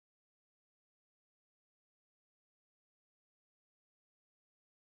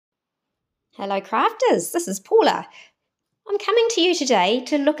Hello crafters, this is Paula. I'm coming to you today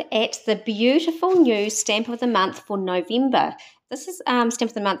to look at the beautiful new stamp of the month for November. This is stamp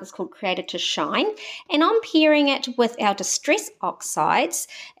of the month is called Created to Shine, and I'm pairing it with our Distress Oxides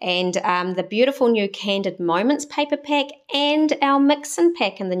and the beautiful new Candid Moments paper pack and our Mix-in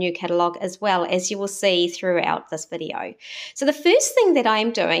pack in the new catalogue as well, as you will see throughout this video. So the first thing that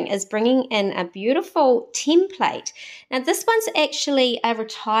I'm doing is bringing in a beautiful template. Now this one's actually a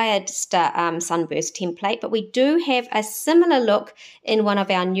retired sunburst template, but we do have a similar look in one of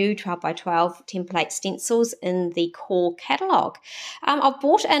our new 12x12 template stencils in the core catalogue. I've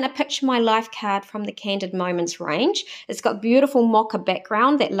bought in a Picture My Life card from the Candid Moments range. It's got beautiful Mocha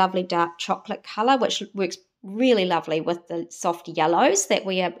background, that lovely dark chocolate colour, which works really lovely with the soft yellows that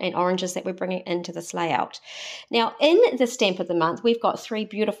we are and oranges that we're bringing into this layout. Now in the stamp of the month we've got three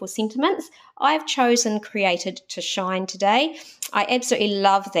beautiful sentiments. I've chosen Created to Shine today. I absolutely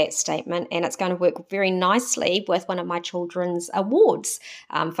love that statement, and it's going to work very nicely with one of my children's awards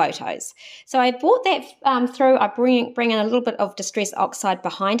photos. So I brought that through. I bring in a little bit of Distress Oxide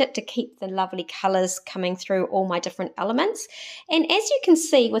behind it to keep the lovely colours coming through all my different elements. And as you can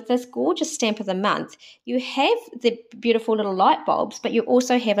see with this gorgeous stamp of the month, you have the beautiful little light bulbs, but you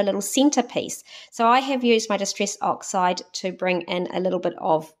also have a little centerpiece. So I have used my Distress Oxide to bring in a little bit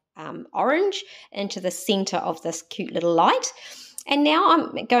of orange into the center of this cute little light. And now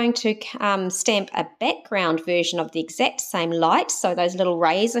I'm going to stamp a background version of the exact same light, so those little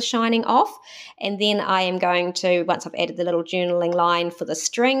rays are shining off. And then I am going to, once I've added the little journaling line for the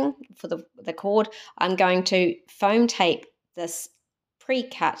string, for the cord, I'm going to foam tape this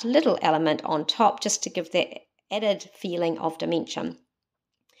pre-cut little element on top just to give that added feeling of dimension.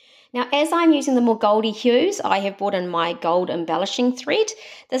 Now, as I'm using the more goldy hues, I have brought in my gold embellishing thread.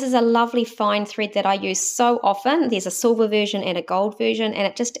 This is a lovely fine thread that I use so often. There's a silver version and a gold version, and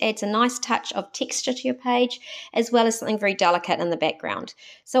it just adds a nice touch of texture to your page, as well as something very delicate in the background.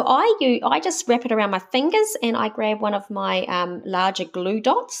 So I just wrap it around my fingers, and I grab one of my larger glue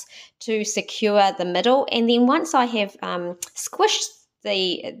dots to secure the middle. And then once I have squished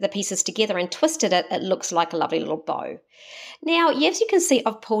the pieces together and twisted it, it looks like a lovely little bow. Now, as you can see,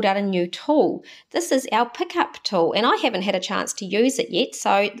 I've pulled out a new tool. This is our pickup tool, and I haven't had a chance to use it yet.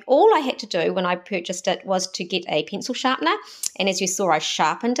 So all I had to do when I purchased it was to get a pencil sharpener, and as you saw, I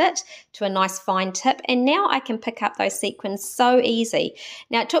sharpened it to a nice fine tip, and now I can pick up those sequins so easy.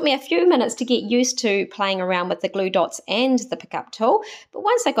 Now, it took me a few minutes to get used to playing around with the glue dots and the pickup tool, but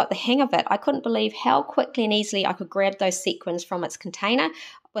once I got the hang of it, I couldn't believe how quickly and easily I could grab those sequins from its container.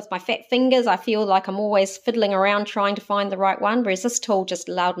 With my fat fingers, I feel like I'm always fiddling around trying to find the right one, whereas this tool just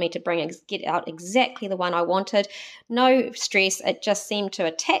allowed me to get out exactly the one I wanted. No stress, it just seemed to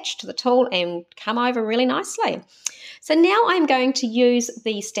attach to the tool and come over really nicely. So now I'm going to use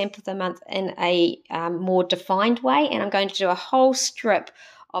the stamp of the month in a more defined way, and I'm going to do a whole strip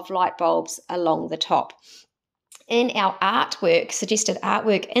of light bulbs along the top. In our artwork, suggested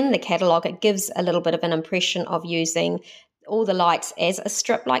artwork in the catalogue, it gives a little bit of an impression of using all the lights as a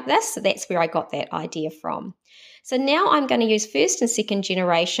strip like this, so that's where I got that idea from. So now I'm going to use first and second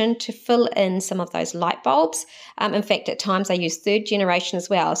generation to fill in some of those light bulbs. In fact, at times I use third generation as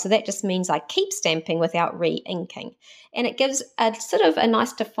well, so that just means I keep stamping without re-inking. And it gives a sort of a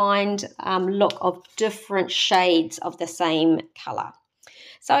nice defined look of different shades of the same colour.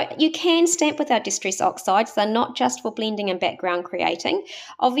 So you can stamp with our Distress Oxides. They're not just for blending and background creating.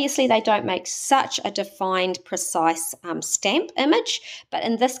 Obviously, they don't make such a defined, precise stamp image, but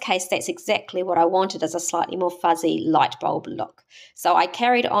in this case, that's exactly what I wanted, as a slightly more fuzzy light bulb look. So I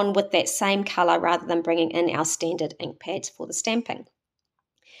carried on with that same colour rather than bringing in our standard ink pads for the stamping.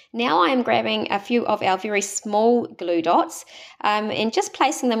 Now I am grabbing a few of our very small glue dots and just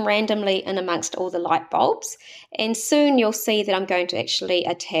placing them randomly in amongst all the light bulbs. And soon you'll see that I'm going to actually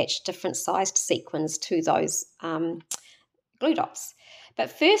attach different sized sequins to those glue dots. But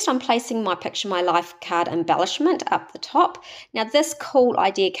first I'm placing my Picture My Life card embellishment up the top. Now this cool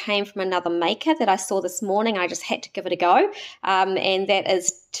idea came from another maker that I saw this morning. I just had to give it a go, and that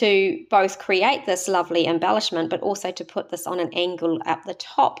is to both create this lovely embellishment but also to put this on an angle up the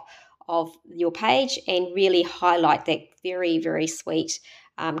top of your page and really highlight that very, very sweet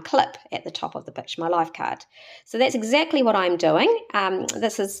clip at the top of the Picture My Life card. So that's exactly what I'm doing.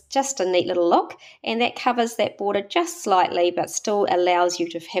 This is just a neat little look, and that covers that border just slightly but still allows you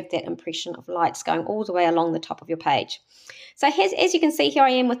to have that impression of lights going all the way along the top of your page. So as you can see, here I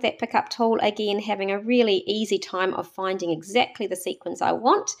am with that pickup tool again, having a really easy time of finding exactly the sequins I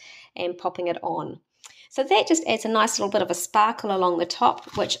want and popping it on. So that just adds a nice little bit of a sparkle along the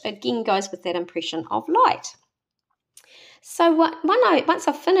top, which again goes with that impression of light. So once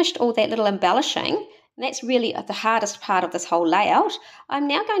I've finished all that little embellishing, and that's really the hardest part of this whole layout, I'm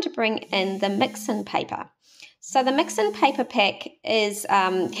now going to bring in the mix-in paper. So the mix-in paper pack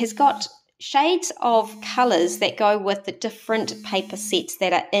has got shades of colours that go with the different paper sets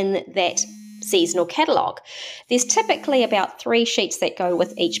that are in that seasonal catalogue. There's typically about 3 sheets that go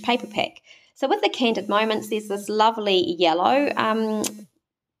with each paper pack. So with the Candid Moments, there's this lovely yellow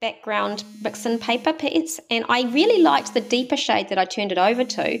background mix-in paper piece, and I really liked the deeper shade that I turned it over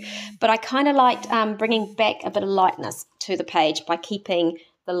to, but I kind of liked bringing back a bit of lightness to the page by keeping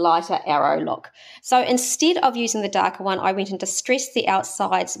the lighter arrow look. So instead of using the darker one, I went and distressed the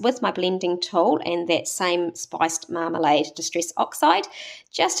outsides with my blending tool and that same spiced Marmalade Distress Oxide,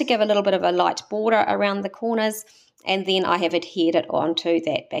 just to give a little bit of a light border around the corners, and then I have adhered it onto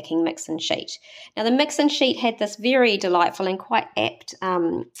that backing mix-in sheet. Now the mix-in sheet had this very delightful and quite apt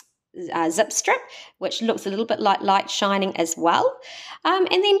zip strip, which looks a little bit like light shining as well. And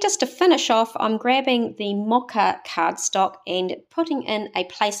then just to finish off, I'm grabbing the Mocha cardstock and putting in a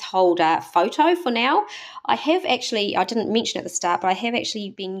placeholder photo for now. I didn't mention at the start, but I have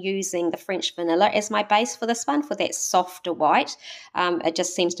actually been using the French vanilla as my base for this one, for that softer white. It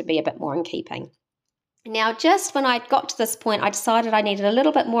just seems to be a bit more in keeping. Now, just when I got to this point, I decided I needed a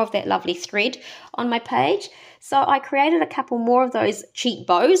little bit more of that lovely thread on my page. So I created a couple more of those cheap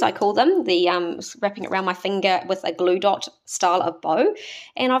bows, I call them, the wrapping it around my finger with a glue dot style of bow.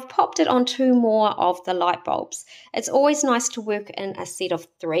 And I've popped it on 2 more of the light bulbs. It's always nice to work in a set of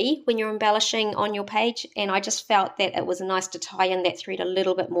 3 when you're embellishing on your page. And I just felt that it was nice to tie in that thread a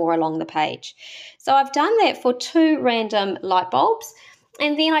little bit more along the page. So I've done that for 2 random light bulbs.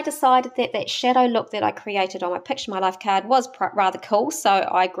 And then I decided that that shadow look that I created on my Picture My Life card was rather cool, so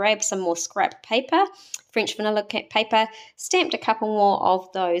I grabbed some more scrap paper, French vanilla paper, stamped a couple more of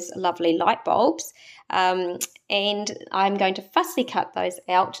those lovely light bulbs, and I'm going to fussy cut those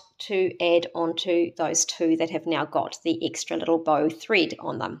out to add onto those 2 that have now got the extra little bow thread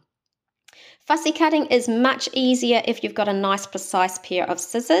on them. Fussy cutting is much easier if you've got a nice precise pair of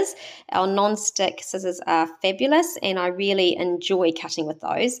scissors. Our non-stick scissors are fabulous and I really enjoy cutting with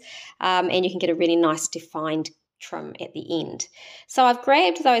those, and you can get a really nice defined trim at the end. So I've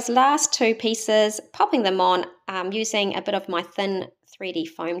grabbed those last 2 pieces, popping them on using a bit of my thin 3D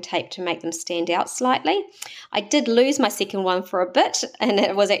foam tape to make them stand out slightly. I did lose my second one for a bit and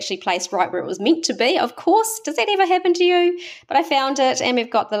it was actually placed right where it was meant to be, of course. Does that ever happen to you? But I found it and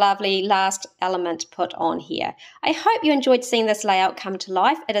we've got the lovely last element put on here. I hope you enjoyed seeing this layout come to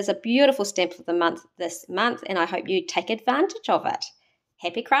life. It is a beautiful stamp of the month this month and I hope you take advantage of it.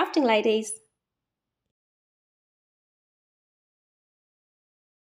 Happy crafting, ladies!